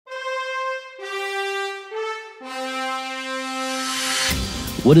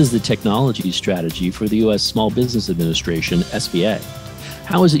What is the technology strategy for the U.S. Small Business Administration, SBA?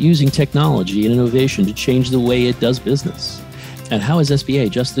 How is it using technology and innovation to change the way it does business? And how has SBA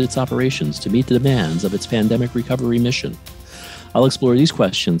adjusted its operations to meet the demands of its pandemic recovery mission? I'll explore these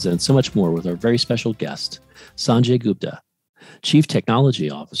questions and so much more with our very special guest, Sanjay Gupta, Chief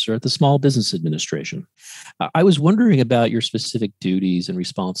Technology Officer at the Small Business Administration. I was wondering about your specific duties and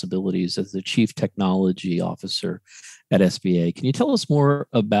responsibilities as the Chief Technology Officer at SBA. Can you tell us more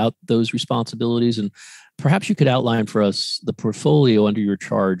about those responsibilities? And perhaps you could outline for us the portfolio under your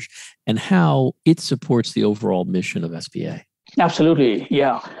charge and how it supports the overall mission of SBA. Absolutely,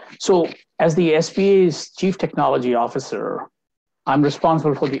 yeah. So as the SBA's Chief Technology Officer, I'm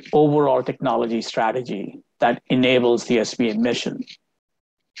responsible for the overall technology strategy that enables the SBA mission.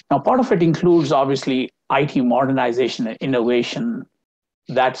 Now, part of it includes, obviously, IT modernization and innovation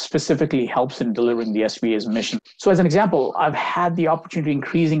that specifically helps in delivering the SBA's mission. So as an example, I've had the opportunity to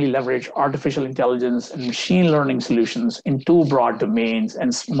increasingly leverage artificial intelligence and machine learning solutions in two broad domains,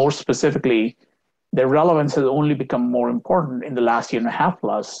 and more specifically, their relevance has only become more important in the last year and a half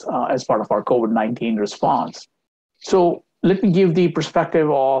plus as part of our COVID-19 response. So let me give the perspective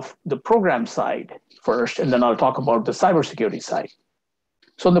of the program side first, and then I'll talk about the cybersecurity side.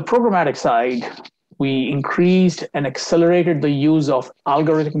 So on the programmatic side, we increased and accelerated the use of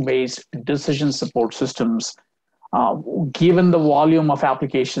algorithm-based decision support systems. Given the volume of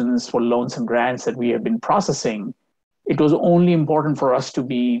applications for loans and grants that we have been processing, it was only important for us to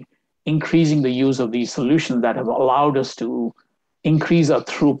be increasing the use of these solutions that have allowed us to increase our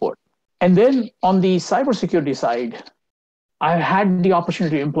throughput. And then on the cybersecurity side, I had the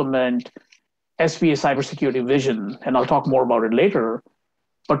opportunity to implement SBA cybersecurity vision, and I'll talk more about it later.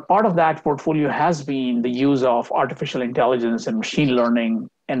 But part of that portfolio has been the use of artificial intelligence and machine learning,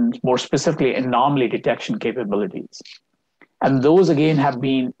 and more specifically, anomaly detection capabilities. And those, again, have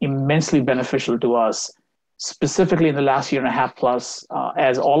been immensely beneficial to us, specifically in the last year and a half plus,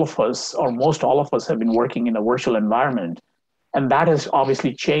 as all of us, or most all of us, have been working in a virtual environment. And that has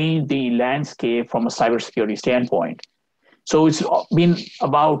obviously changed the landscape from a cybersecurity standpoint. So it's been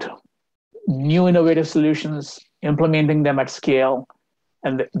about new innovative solutions, implementing them at scale,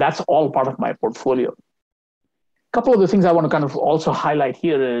 and that's all part of my portfolio. A couple of the things I want to kind of also highlight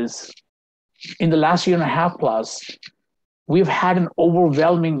here is, in the last year and a half plus, we've had an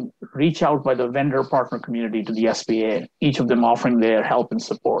overwhelming reach out by the vendor partner community to the SBA, each of them offering their help and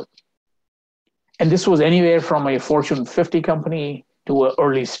support. And this was anywhere from a Fortune 50 company to an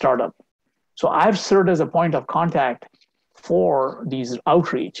early startup. So I've served as a point of contact for these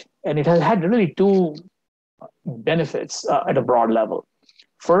outreach, and it has had really two benefits at a broad level.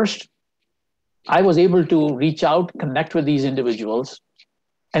 First, I was able to reach out, connect with these individuals,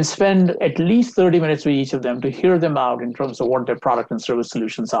 and spend at least 30 minutes with each of them to hear them out in terms of what their product and service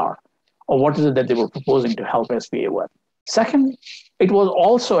solutions are, or what is it that they were proposing to help SBA with. Second, it was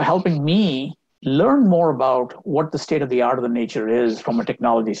also helping me learn more about what the state of the art of the nature is from a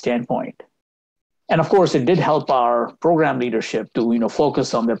technology standpoint. And of course, it did help our program leadership to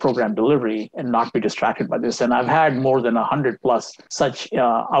focus on their program delivery and not be distracted by this. And I've had more than 100 plus such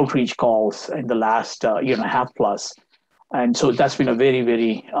outreach calls in the last year and a half plus. And so that's been a very,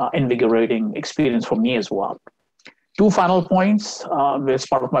 very invigorating experience for me as well. Two final points as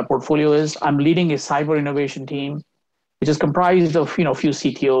part of my portfolio is I'm leading a cyber innovation team, which is comprised of a few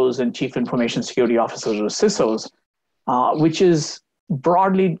CTOs and chief information security officers or CISOs, which is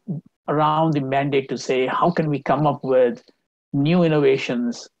broadly around the mandate to say, how can we come up with new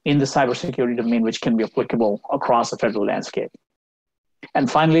innovations in the cybersecurity domain, which can be applicable across the federal landscape.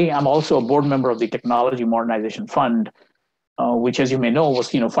 And finally, I'm also a board member of the Technology Modernization Fund, which, as you may know, was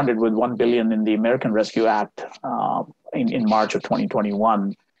funded with $1 billion in the American Rescue Act in March of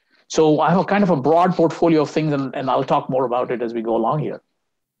 2021. So I have a kind of a broad portfolio of things, and I'll talk more about it as we go along here.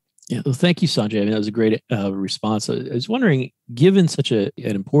 Yeah, well, thank you, Sanjay. I mean, that was a great response. I was wondering, given such an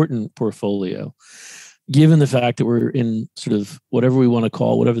important portfolio, given the fact that we're in sort of whatever we want to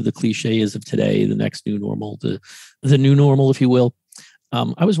call, whatever the cliche is of today, the next new normal, the new normal, if you will,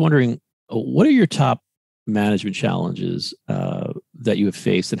 I was wondering, what are your top management challenges that you have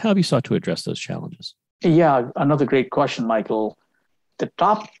faced, and how have you sought to address those challenges? Yeah, another great question, Michael. The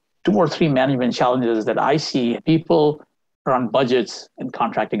top 2 or 3 management challenges that I see, people around budgets and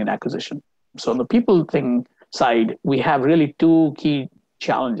contracting and acquisition. So on the people thing side, we have really 2 key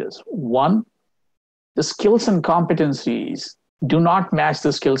challenges. One, the skills and competencies do not match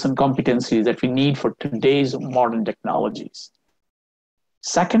the skills and competencies that we need for today's modern technologies.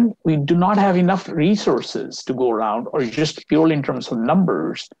 Second, we do not have enough resources to go around, or just purely in terms of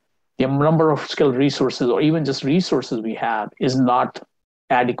numbers, the number of skilled resources or even just resources we have is not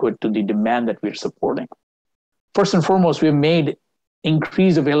adequate to the demand that we're supporting. First and foremost, we've made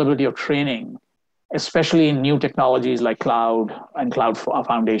increased availability of training, especially in new technologies like cloud and cloud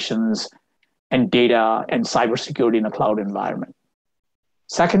foundations and data and cybersecurity in a cloud environment.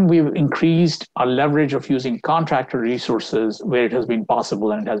 Second, we've increased our leverage of using contractor resources where it has been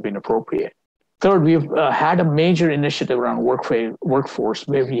possible and it has been appropriate. Third, we've had a major initiative around workforce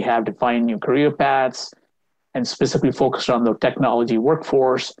where we have defined new career paths and specifically focused on the technology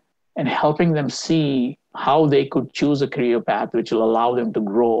workforce and helping them see how they could choose a career path which will allow them to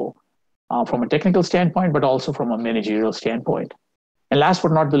grow from a technical standpoint, but also from a managerial standpoint. And last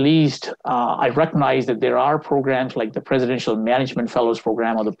but not the least, I recognize that there are programs like the Presidential Management Fellows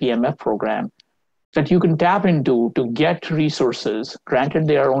Program or the PMF program that you can tap into to get resources. Granted,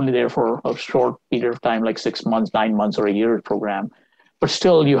 they are only there for a short period of time, like 6 months, 9 months, or a year program. But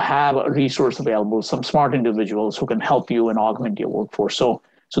still, you have a resource available, some smart individuals who can help you and augment your workforce. So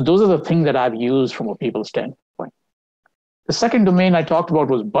those are the things that I've used from a people standpoint. The second domain I talked about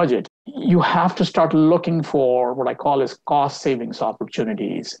was budget. You have to start looking for what I call as cost savings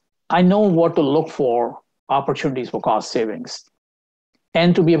opportunities. I know what to look for, opportunities for cost savings,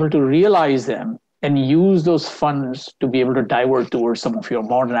 and to be able to realize them and use those funds to be able to divert towards some of your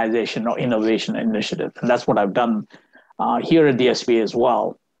modernization or innovation initiatives. And that's what I've done here at the SBA as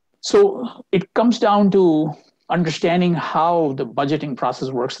well. So it comes down to understanding how the budgeting process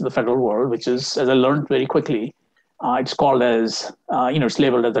works in the federal world, which is, as I learned very quickly, it's called as, it's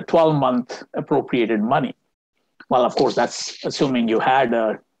labeled as the 12-month appropriated money. Well, of course, that's assuming you had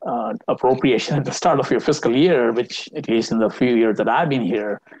a appropriation at the start of your fiscal year, which at least in the few years that I've been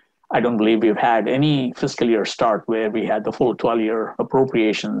here, I don't believe we've had any fiscal year start where we had the full 12-year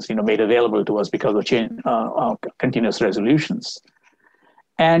appropriations, made available to us because of continuous resolutions.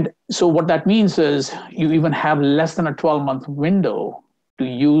 And so what that means is you even have less than a 12-month window to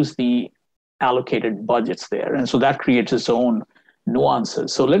use the allocated budgets there. And so that creates its own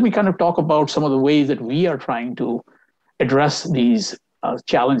nuances. So let me kind of talk about some of the ways that we are trying to address these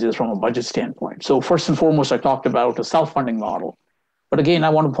challenges from a budget standpoint. So first and foremost, I talked about a self-funding model. But again, I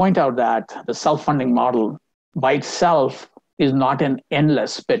want to point out that the self-funding model by itself is not an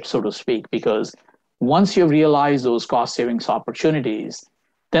endless pit, so to speak, because once you realize those cost savings opportunities,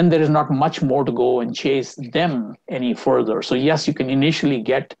 then there is not much more to go and chase them any further. So yes, you can initially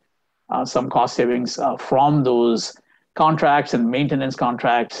get some cost savings from those contracts and maintenance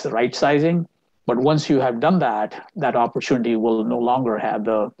contracts, right sizing. But once you have done that, that opportunity will no longer have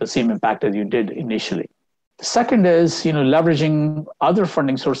the same impact as you did initially. The second is, leveraging other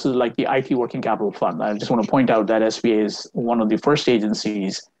funding sources like the IT Working Capital Fund. I just want to point out that SBA is one of the first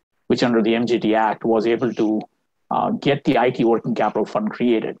agencies which under the MJT Act was able to get the IT Working Capital Fund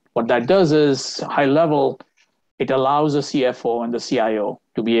created. What that does is, high level, it allows the CFO and the CIO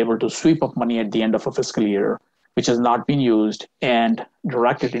to be able to sweep up money at the end of a fiscal year, which has not been used, and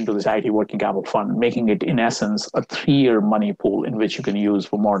direct it into this IT Working Capital Fund, making it, in essence, a 3-year money pool in which you can use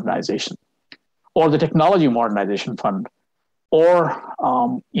for modernization. Or the Technology Modernization Fund. Or,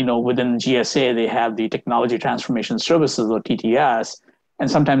 within GSA, they have the Technology Transformation Services, or TTS, and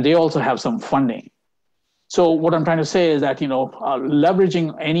sometimes they also have some funding. So what I'm trying to say is that,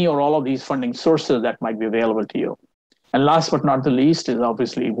 leveraging any or all of these funding sources that might be available to you. And last but not the least is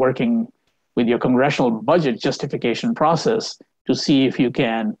obviously working with your congressional budget justification process to see if you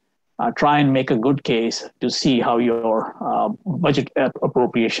can try and make a good case to see how your budget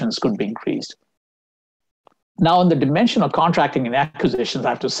appropriations could be increased. Now, in the dimension of contracting and acquisitions, I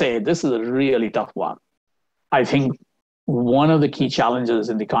have to say, this is a really tough one. I think one of the key challenges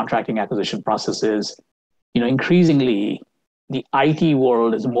in the contracting acquisition process is, increasingly, the IT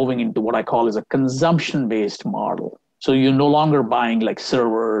world is moving into what I call is a consumption-based model. So you're no longer buying like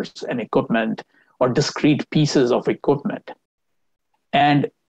servers and equipment or discrete pieces of equipment.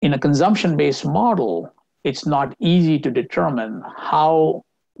 And in a consumption-based model, it's not easy to determine how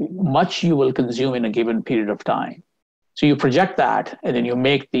much you will consume in a given period of time. So you project that, and then you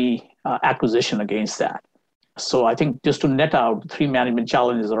make the acquisition against that. So I think just to net out 3 management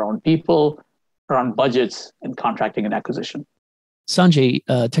challenges around people, around budgets, and contracting and acquisition. Sanjay,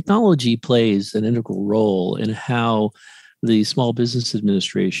 technology plays an integral role in how the Small Business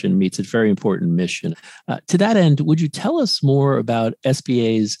Administration meets its very important mission. To that end, would you tell us more about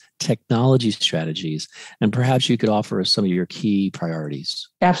SBA's technology strategies? And perhaps you could offer us some of your key priorities.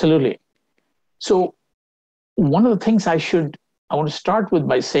 Absolutely. So one of the things I want to start with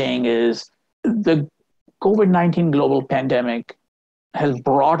by saying is the COVID-19 global pandemic has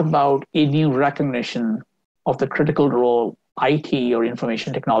brought about a new recognition of the critical role IT or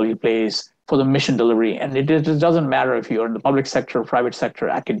information technology plays for the mission delivery. And it doesn't matter if you're in the public sector, private sector,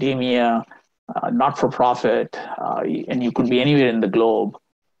 academia, not-for-profit, and you could be anywhere in the globe.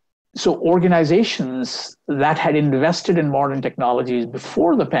 So organizations that had invested in modern technologies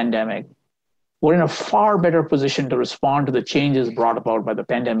before the pandemic were in a far better position to respond to the changes brought about by the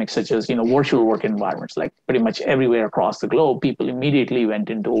pandemic, such as virtual work environments. Like pretty much everywhere across the globe, people immediately went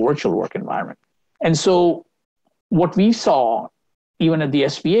into a virtual work environment. And so what we saw, even at the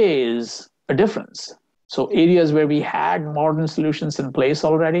SBA, is a difference. So areas where we had modern solutions in place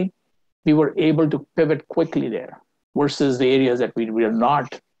already, we were able to pivot quickly there, versus the areas that we are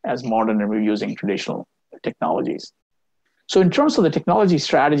not as modern and we're using traditional technologies. So in terms of the technology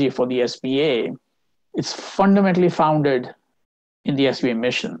strategy for the SBA, it's fundamentally founded in the SBA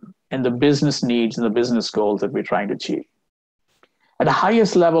mission and the business needs and the business goals that we're trying to achieve. At the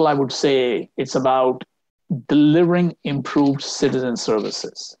highest level, I would say it's about delivering improved citizen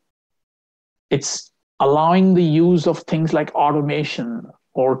services. It's allowing the use of things like automation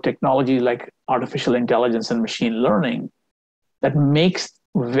or technology like artificial intelligence and machine learning that makes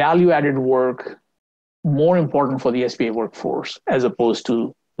value-added work more important for the SBA workforce as opposed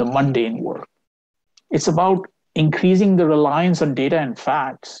to the mundane work. It's about increasing the reliance on data and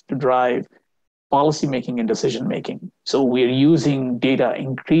facts to drive policymaking and decision-making. So we're using data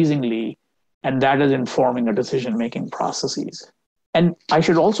increasingly, and that is informing our decision-making processes. And I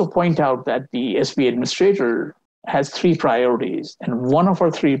should also point out that the SBA administrator has three priorities, and one of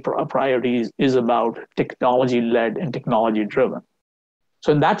our three priorities is about technology-led and technology-driven.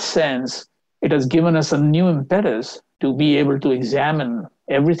 So in that sense, it has given us a new impetus to be able to examine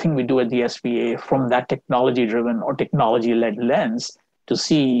everything we do at the SBA from that technology-driven or technology-led lens to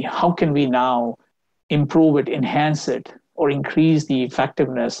see how can we now improve it, enhance it, or increase the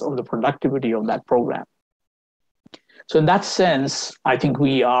effectiveness of the productivity of that program. So in that sense, I think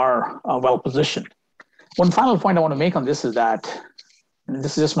we are well-positioned. One final point I want to make on this is that, and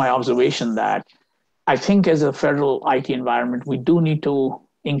this is just my observation, that I think as a federal IT environment, we do need to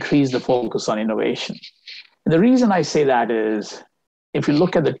increase the focus on innovation. And the reason I say that is, if you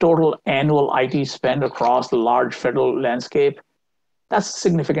look at the total annual IT spend across the large federal landscape, that's a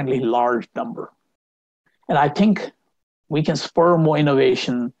significantly large number. And I think we can spur more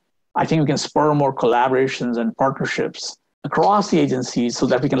innovation. I think we can spur more collaborations and partnerships across the agencies so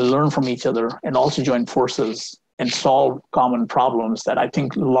that we can learn from each other and also join forces and solve common problems that I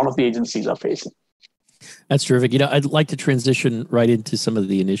think a lot of the agencies are facing. That's terrific. I'd like to transition right into some of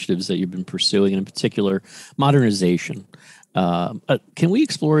the initiatives that you've been pursuing, and in particular, modernization. Can we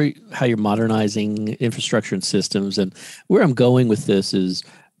explore how you're modernizing infrastructure and systems? And where I'm going with this is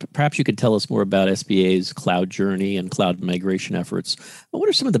perhaps you could tell us more about SBA's cloud journey and cloud migration efforts. What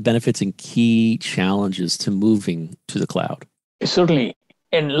are some of the benefits and key challenges to moving to the cloud? Certainly.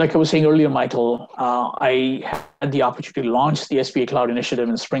 And like I was saying earlier, Michael, I had the opportunity to launch the SBA Cloud Initiative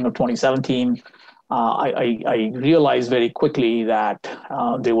in spring of 2017. I realized very quickly that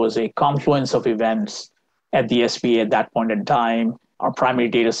there was a confluence of events at the SBA at that point in time. Our primary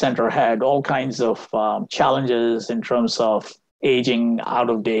data center had all kinds of challenges in terms of aging,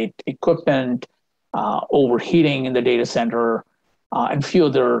 out-of-date equipment, overheating in the data center, and few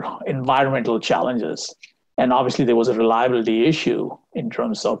other environmental challenges. And obviously, there was a reliability issue in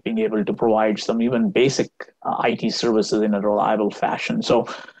terms of being able to provide some even basic IT services in a reliable fashion. So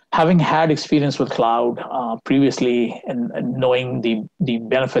having had experience with cloud previously and knowing the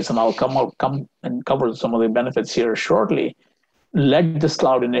benefits, and I'll come and cover some of the benefits here shortly, led this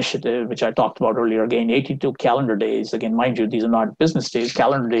cloud initiative, which I talked about earlier, again, 82 calendar days. Again, mind you, these are not business days,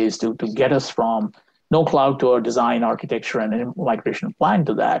 calendar days to get us from no cloud to a design architecture and a migration plan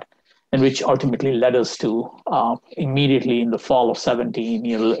to that, and which ultimately led us to immediately in the fall of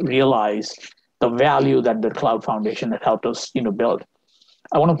 17, realize the value that the Cloud Foundation had helped us, build.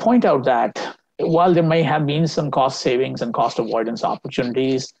 I want to point out that while there may have been some cost savings and cost avoidance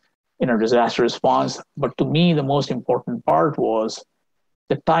opportunities in our disaster response, but to me, the most important part was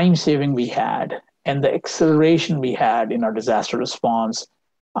the time saving we had and the acceleration we had in our disaster response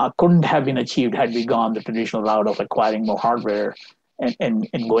couldn't have been achieved had we gone the traditional route of acquiring more hardware and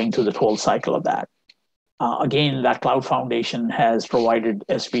going through the whole cycle of that. Again, that Cloud Foundation has provided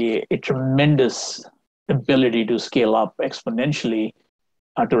SBA a tremendous ability to scale up exponentially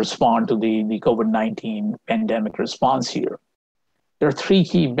to respond to the COVID-19 pandemic response here. There are three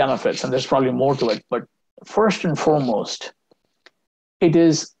key benefits, and there's probably more to it, but first and foremost, it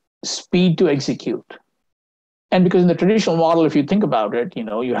is speed to execute. And because in the traditional model, if you think about it,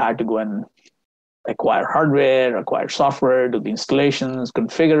 you had to go and acquire hardware, acquire software, do the installations,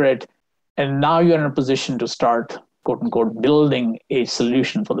 configure it, and now you're in a position to start, quote unquote, building a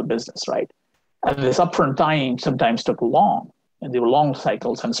solution for the business, right? And this upfront time sometimes took long, and there were long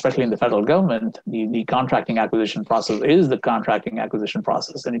cycles, and especially in the federal government, the contracting acquisition process is the contracting acquisition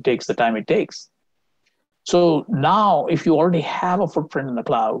process, and it takes the time it takes. So now, if you already have a footprint in the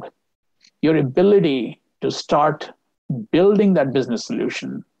cloud, your ability to start building that business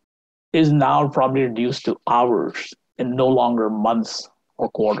solution is now probably reduced to hours and no longer months or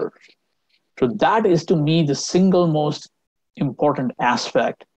quarters. So that is, to me, the single most important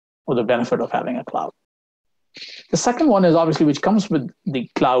aspect of the benefit of having a cloud. The second one is obviously, which comes with the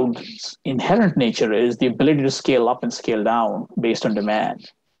cloud's inherent nature, is the ability to scale up and scale down based on demand.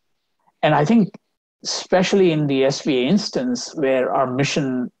 And I think, especially in the SBA instance, where our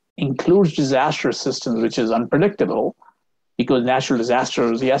mission includes disaster assistance, which is unpredictable, because natural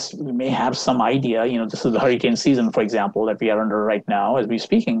disasters, yes, we may have some idea, this is the hurricane season, for example, that we are under right now as we're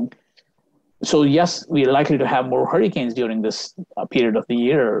speaking. So yes, we're likely to have more hurricanes during this period of the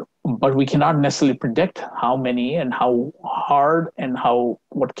year, but we cannot necessarily predict how many and how hard and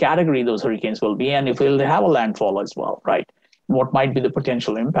what category those hurricanes will be, and if they'll have a landfall as well, right? What might be the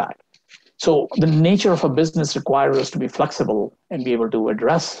potential impact? So the nature of a business requires us to be flexible and be able to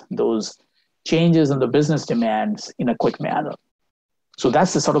address those changes in the business demands in a quick manner. So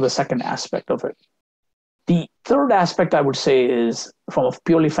that's the sort of the second aspect of it. The third aspect, I would say, is from a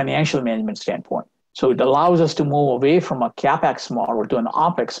purely financial management standpoint. So it allows us to move away from a CapEx model to an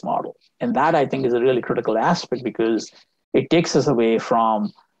OpEx model. And that, I think, is a really critical aspect, because it takes us away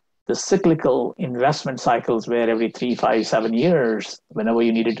from the cyclical investment cycles where every 3, 5, 7 years, whenever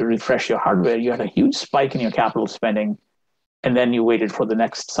you needed to refresh your hardware, you had a huge spike in your capital spending, and then you waited for the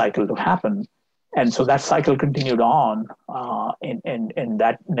next cycle to happen. And so that cycle continued on, and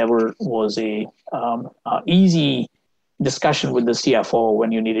that never was a easy discussion with the CFO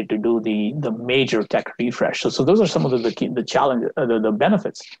when you needed to do the major tech refresh. So those are some of the challenges, the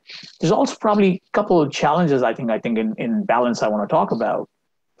benefits. There's also probably a couple of challenges I think in balance I want to talk about.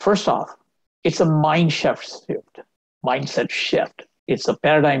 First off, it's a mindset shift. It's a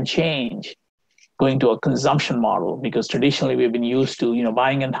paradigm change, going to a consumption model, because traditionally we've been used to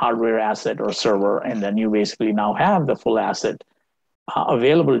buying an hardware asset or server, and then you basically now have the full asset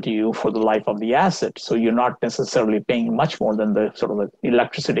available to you for the life of the asset. So you're not necessarily paying much more than the sort of the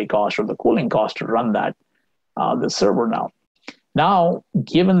electricity cost or the cooling cost to run that the server now. Now,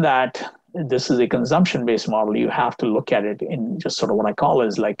 given that this is a consumption-based model, you have to look at it in just sort of what I call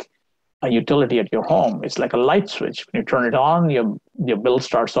is like a utility at your home. It's like a light switch. When you turn it on, your bill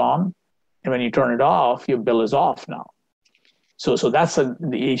starts on. And when you turn it off, your bill is off now. So that's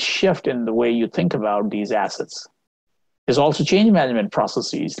a shift in the way you think about these assets. There's also change management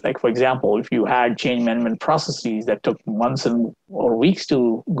processes. Like, for example, if you had change management processes that took months or weeks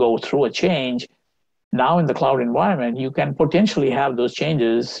to go through a change, now in the cloud environment, you can potentially have those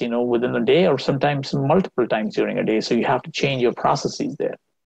changes, within a day or sometimes multiple times during a day. So you have to change your processes there.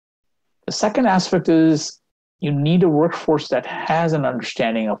 The second aspect is you need a workforce that has an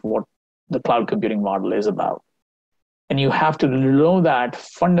understanding of what the cloud computing model is about. And you have to know that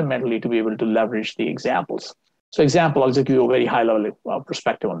fundamentally to be able to leverage the examples. So example, I'll just give you a very high level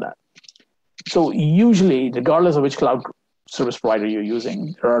perspective on that. So usually, regardless of which cloud service provider you're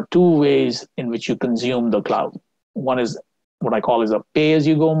using, there are two ways in which you consume the cloud. One is what I call is a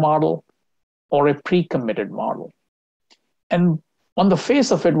pay-as-you-go model or a pre-committed model. And on the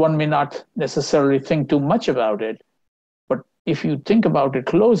face of it, one may not necessarily think too much about it. But if you think about it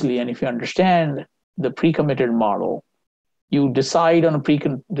closely, and if you understand the pre-committed model, you decide on a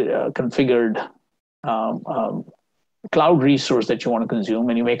pre-configured cloud resource that you want to consume,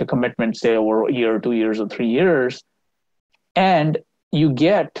 and you make a commitment, say, over a year, 2 years, or 3 years, and you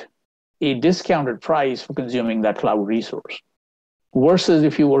get a discounted price for consuming that cloud resource. Versus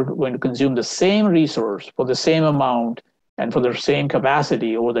if you were going to consume the same resource for the same amount and for the same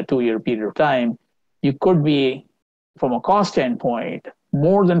capacity over the 2-year period of time, you could be, from a cost standpoint,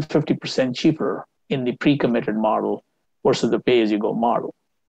 more than 50% cheaper in the pre-committed model versus the pay-as-you-go model.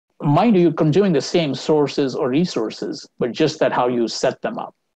 Mind you, you're consuming the same sources or resources, but just that how you set them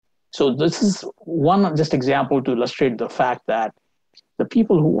up. So this is one just example to illustrate the fact that the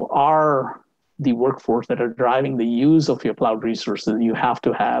people who are the workforce that are driving the use of your cloud resources, you have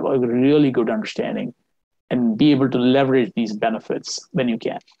to have a really good understanding and be able to leverage these benefits when you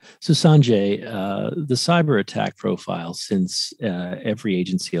can. So Sanjay, the cyber attack profile, since every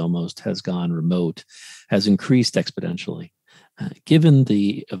agency almost has gone remote, has increased exponentially. Given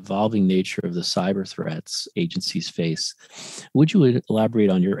the evolving nature of the cyber threats agencies face, would you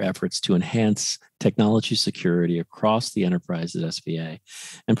elaborate on your efforts to enhance technology security across the enterprise at SBA?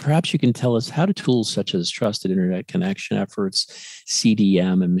 And perhaps you can tell us how do tools such as trusted internet connection efforts,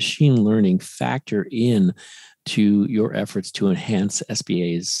 CDM, and machine learning factor in to your efforts to enhance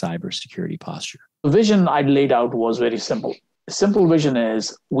SBA's cybersecurity posture? The vision I laid out was very simple. The simple vision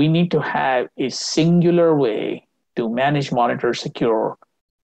is we need to have a singular way to manage, monitor, secure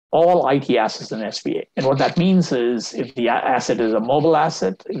all IT assets in SBA. And what that means is if the asset is a mobile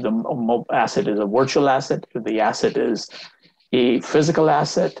asset, if the asset is a virtual asset, if the asset is a physical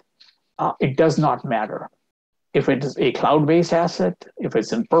asset, it does not matter. If it is a cloud-based asset, if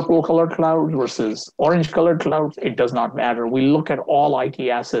it's in purple-colored clouds versus orange-colored clouds, it does not matter. We look at all IT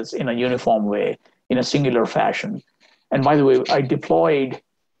assets in a uniform way, in a singular fashion. And by the way, I deployed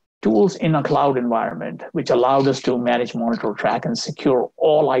tools in a cloud environment, which allowed us to manage, monitor, track, and secure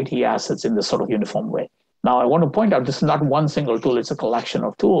all IT assets in this sort of uniform way. Now, I want to point out this is not one single tool, it's a collection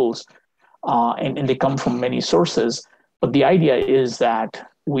of tools, and they come from many sources. But the idea is that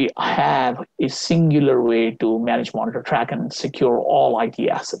we have a singular way to manage, monitor, track, and secure all IT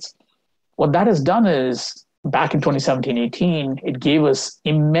assets. What that has done is, back in 2017-18, it gave us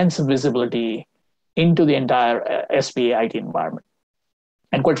immense visibility into the entire SBA IT environment.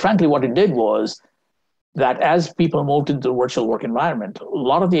 And quite frankly, what it did was that as people moved into the virtual work environment, a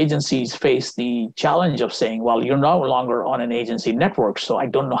lot of the agencies faced the challenge of saying, well, you're no longer on an agency network, so I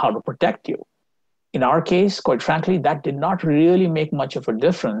don't know how to protect you. In our case, quite frankly, that did not really make much of a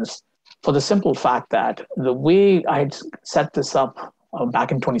difference for the simple fact that the way I had set this up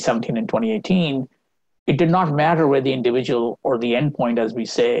back in 2017 and 2018, it did not matter where the individual or the endpoint, as we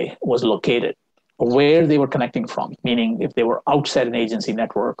say, was located, or where they were connecting from, meaning if they were outside an agency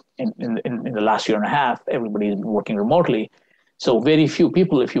network in the last year and a half, everybody's been working remotely. So very few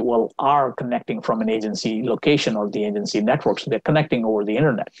people, if you will, are connecting from an agency location or the agency network. So they're connecting over the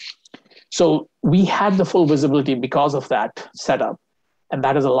internet. So we had the full visibility because of that setup. And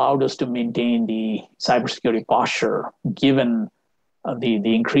that has allowed us to maintain the cybersecurity posture, given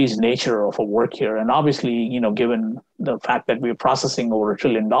the increased nature of our work here. And obviously, given the fact that we're processing over $1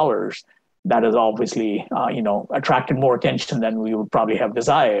 trillion, that has obviously, attracted more attention than we would probably have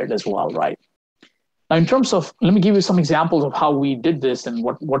desired as well, right? Now, in terms of, let me give you some examples of how we did this and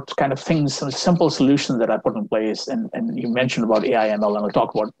what kind of things, some simple solutions that I put in place. And you mentioned about AI, ML, and I'll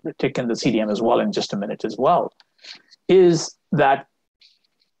talk about the TIC and the CDM as well in just a minute as well, is that,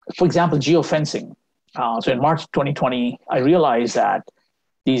 for example, geofencing. So in March 2020, I realized that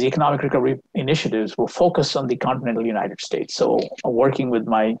these economic recovery initiatives were focused on the continental United States. So working with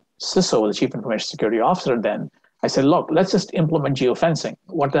my CISO, the Chief Information Security Officer then, I said, look, let's just implement geofencing.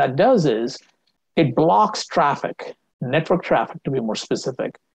 What that does is it blocks traffic, network traffic to be more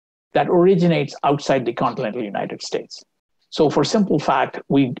specific, that originates outside the continental United States. So for simple fact,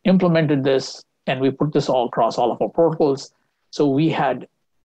 we implemented this and we put this all across all of our portals. So we had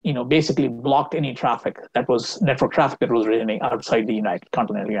basically blocked any traffic that was network traffic that was originating outside the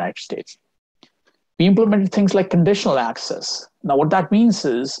continental United States. We implemented things like conditional access. Now, what that means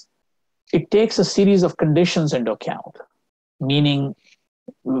is it takes a series of conditions into account, meaning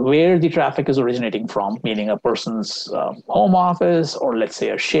where the traffic is originating from, meaning a person's home office, or let's say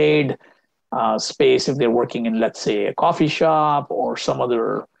a shade space if they're working in, let's say, a coffee shop or some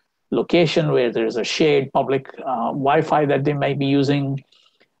other location where there's a shared public Wi-Fi that they might be using.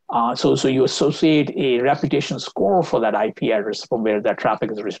 So you associate a reputation score for that IP address from where that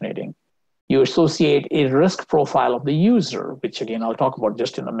traffic is originating. You associate a risk profile of the user, which again, I'll talk about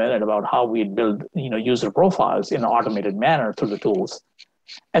just in a minute about how we build user profiles in an automated manner through the tools.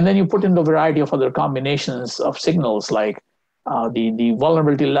 And then you put in the variety of other combinations of signals like the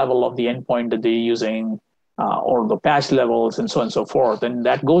vulnerability level of the endpoint that they're using, or the patch levels, and so on and so forth. And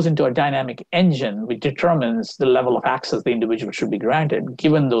that goes into a dynamic engine which determines the level of access the individual should be granted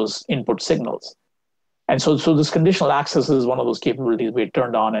given those input signals. And so this conditional access is one of those capabilities we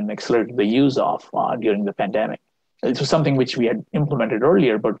turned on and accelerated the use of during the pandemic. It was something which we had implemented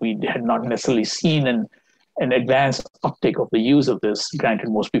earlier, but we had not necessarily seen an advanced uptake of the use of this, granted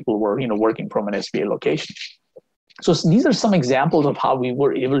most people were working from an SBA location. So these are some examples of how we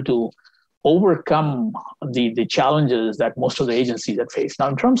were able to overcome the challenges that most of the agencies had faced. Now,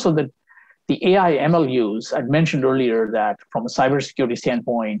 in terms of the AI ML use, I'd mentioned earlier that from a cybersecurity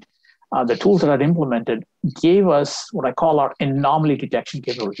standpoint, the tools that I'd implemented gave us what I call our anomaly detection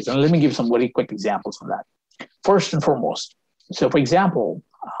capabilities. And let me give some very quick examples of that. First and foremost, so for example,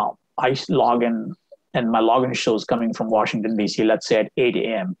 I log in and my login shows coming from Washington, D.C., let's say at 8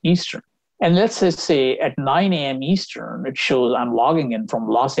 a.m. Eastern. And let's just say at 9 a.m. Eastern, it shows I'm logging in from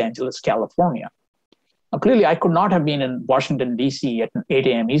Los Angeles, California. Now, clearly, I could not have been in Washington, D.C. at 8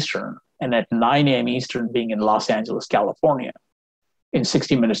 a.m. Eastern and at 9 a.m. Eastern being in Los Angeles, California in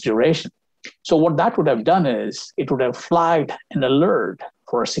 60 minutes duration. So what that would have done is it would have flagged an alert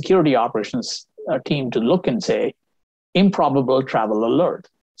for a security operations team to look and say, improbable travel alert,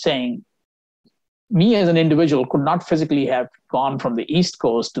 saying, me as an individual could not physically have gone from the East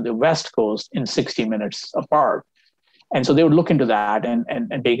Coast to the West Coast in 60 minutes apart. And so they would look into that and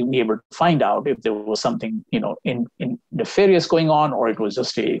they would be able to find out if there was something, in nefarious going on, or it was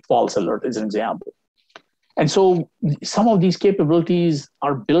just a false alert, as an example. And so some of these capabilities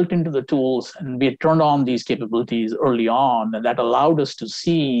are built into the tools, and we turned on these capabilities early on, and that allowed us to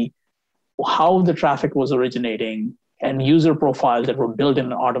see how the traffic was originating and user profiles that were built in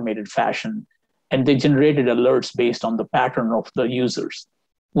an automated fashion. And they generated alerts based on the pattern of the users.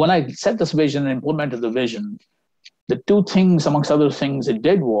 When I set this vision and implemented the vision, the two things, amongst other things, it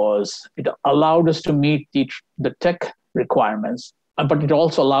did was it allowed us to meet the tech requirements, but it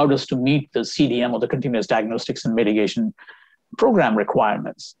also allowed us to meet the CDM, or the continuous diagnostics and mitigation program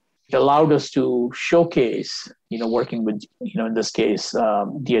requirements. It allowed us to showcase, working with, in this case,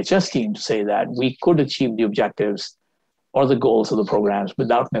 DHS team, to say that we could achieve the objectives or the goals of the programs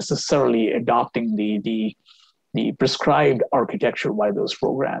without necessarily adopting the prescribed architecture by those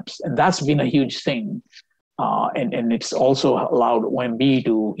programs. And that's been a huge thing. And it's also allowed OMB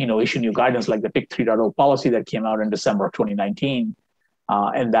to issue new guidance like the TIC 3.0 policy that came out in December of 2019.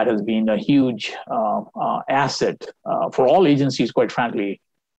 And that has been a huge asset for all agencies, quite frankly,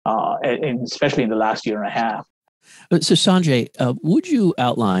 and especially in the last year and a half. So Sanjay, would you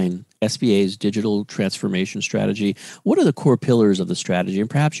outline SBA's digital transformation strategy? What are the core pillars of the strategy? And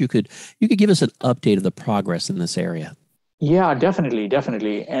perhaps you could give us an update of the progress in this area. Yeah,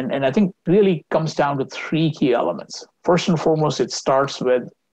 definitely. And I think really comes down to three key elements. First and foremost, it starts with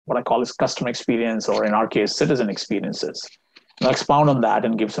what I call is customer experience, or in our case, citizen experiences. And I'll expound on that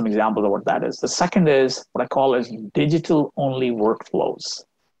and give some examples of what that is. The second is what I call is digital-only workflows.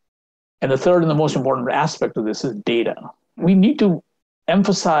 And the third and the most important aspect of this is data. We need to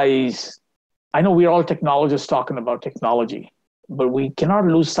emphasize, I know we're all technologists talking about technology, but we cannot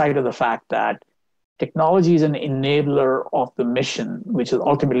lose sight of the fact that technology is an enabler of the mission, which is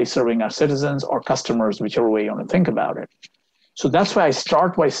ultimately serving our citizens or customers, whichever way you want to think about it. So that's why I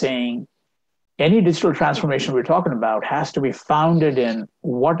start by saying any digital transformation we're talking about has to be founded in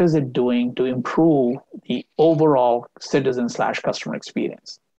what is it doing to improve the overall citizen/customer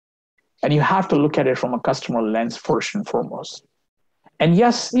experience. And you have to look at it from a customer lens first and foremost. And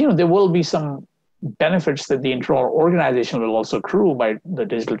yes, there will be some benefits that the internal organization will also accrue by the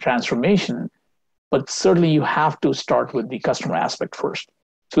digital transformation, but certainly you have to start with the customer aspect first.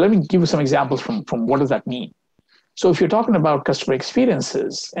 So let me give you some examples from what does that mean. So if you're talking about customer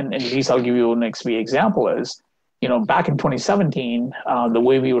experiences, and at least I'll give you an XB example is, back in 2017, the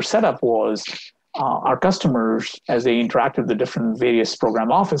way we were set up was our customers, as they interacted with the different various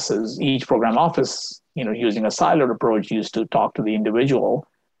program offices, each program office, using a siloed approach, used to talk to the individual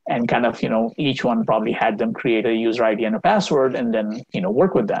and kind of, each one probably had them create a user ID and a password and then,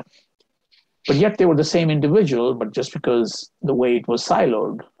 work with that. But yet they were the same individual, but just because the way it was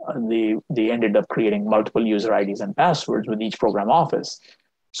siloed, they ended up creating multiple user IDs and passwords with each program office.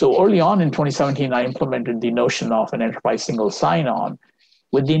 So early on in 2017, I implemented the notion of an enterprise single sign-on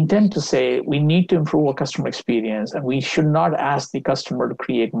with the intent to say we need to improve our customer experience, and we should not ask the customer to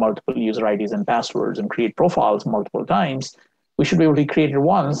create multiple user IDs and passwords and create profiles multiple times. We should be able to create it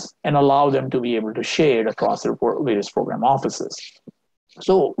once and allow them to be able to share it across their various program offices.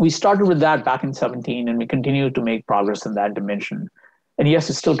 So we started with that back in 17, and we continue to make progress in that dimension. And yes,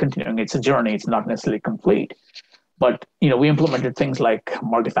 it's still continuing. It's a journey. It's not necessarily complete. But we implemented things like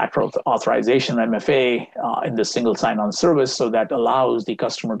multi-factor authorization, MFA, in the single sign-on service, so that allows the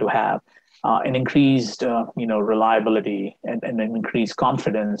customer to have an increased reliability and an increased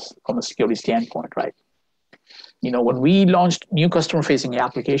confidence from a security standpoint, right? When we launched new customer-facing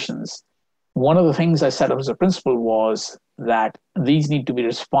applications, one of the things I set up as a principle was that these need to be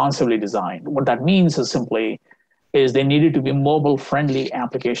responsibly designed. What that means is they needed to be mobile-friendly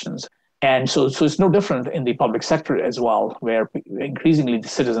applications. And so it's no different in the public sector as well, where increasingly the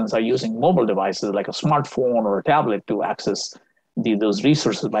citizens are using mobile devices like a smartphone or a tablet to access those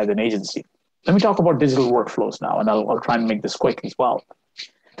resources by an agency. Let me talk about digital workflows now, and I'll try and make this quick as well.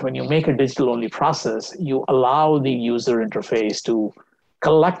 When you make a digital-only process, you allow the user interface to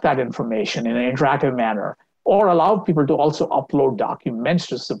collect that information in an interactive manner, or allow people to also upload documents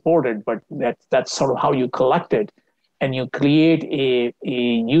to support it, but that's sort of how you collect it. and you create a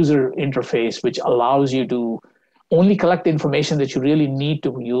user interface which allows you to only collect the information that you really need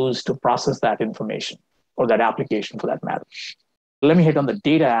to use to process that information or that application for that matter. Let me hit on the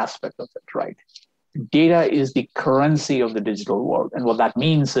data aspect of it, right? Data is the currency of the digital world. And what that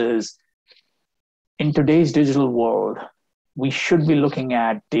means is in today's digital world, we should be looking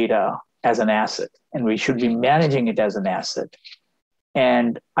at data as an asset, and we should be managing it as an asset.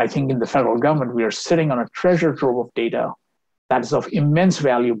 And I think in the federal government, we are sitting on a treasure trove of data that is of immense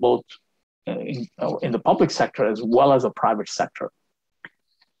value, both in the public sector as well as the private sector.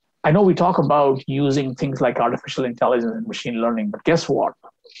 I know we talk about using things like artificial intelligence and machine learning, but guess what?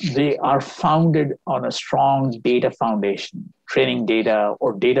 They are founded on a strong data foundation. Training data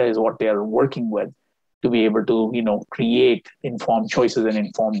or data is what they are working with to be able to, create informed choices and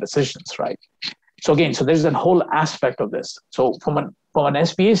informed decisions, right? So again, there's a whole aspect of this. So from an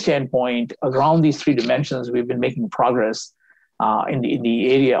SBA standpoint, around these three dimensions, we've been making progress in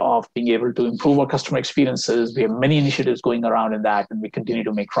the area of being able to improve our customer experiences. We have many initiatives going around in that, and we continue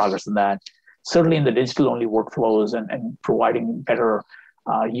to make progress in that. Certainly in the digital-only workflows and providing better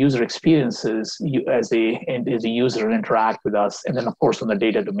user experiences as the user interact with us. And then, of course, on the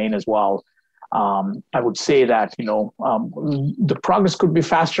data domain as well. I would say that, the progress could be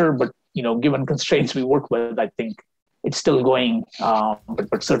faster, but, given constraints we work with, I think it's still going,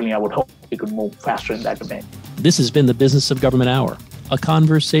 but certainly I would hope we could move faster in that domain. This has been the Business of Government Hour, a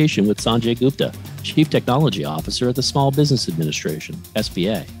conversation with Sanjay Gupta, Chief Technology Officer at the Small Business Administration,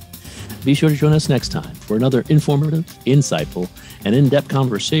 SBA. Be sure to join us next time for another informative, insightful, and in-depth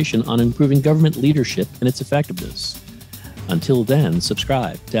conversation on improving government leadership and its effectiveness. Until then,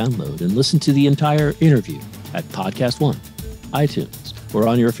 subscribe, download, and listen to the entire interview at Podcast One, iTunes, or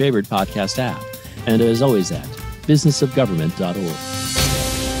on your favorite podcast app. And as always at businessofgovernment.org.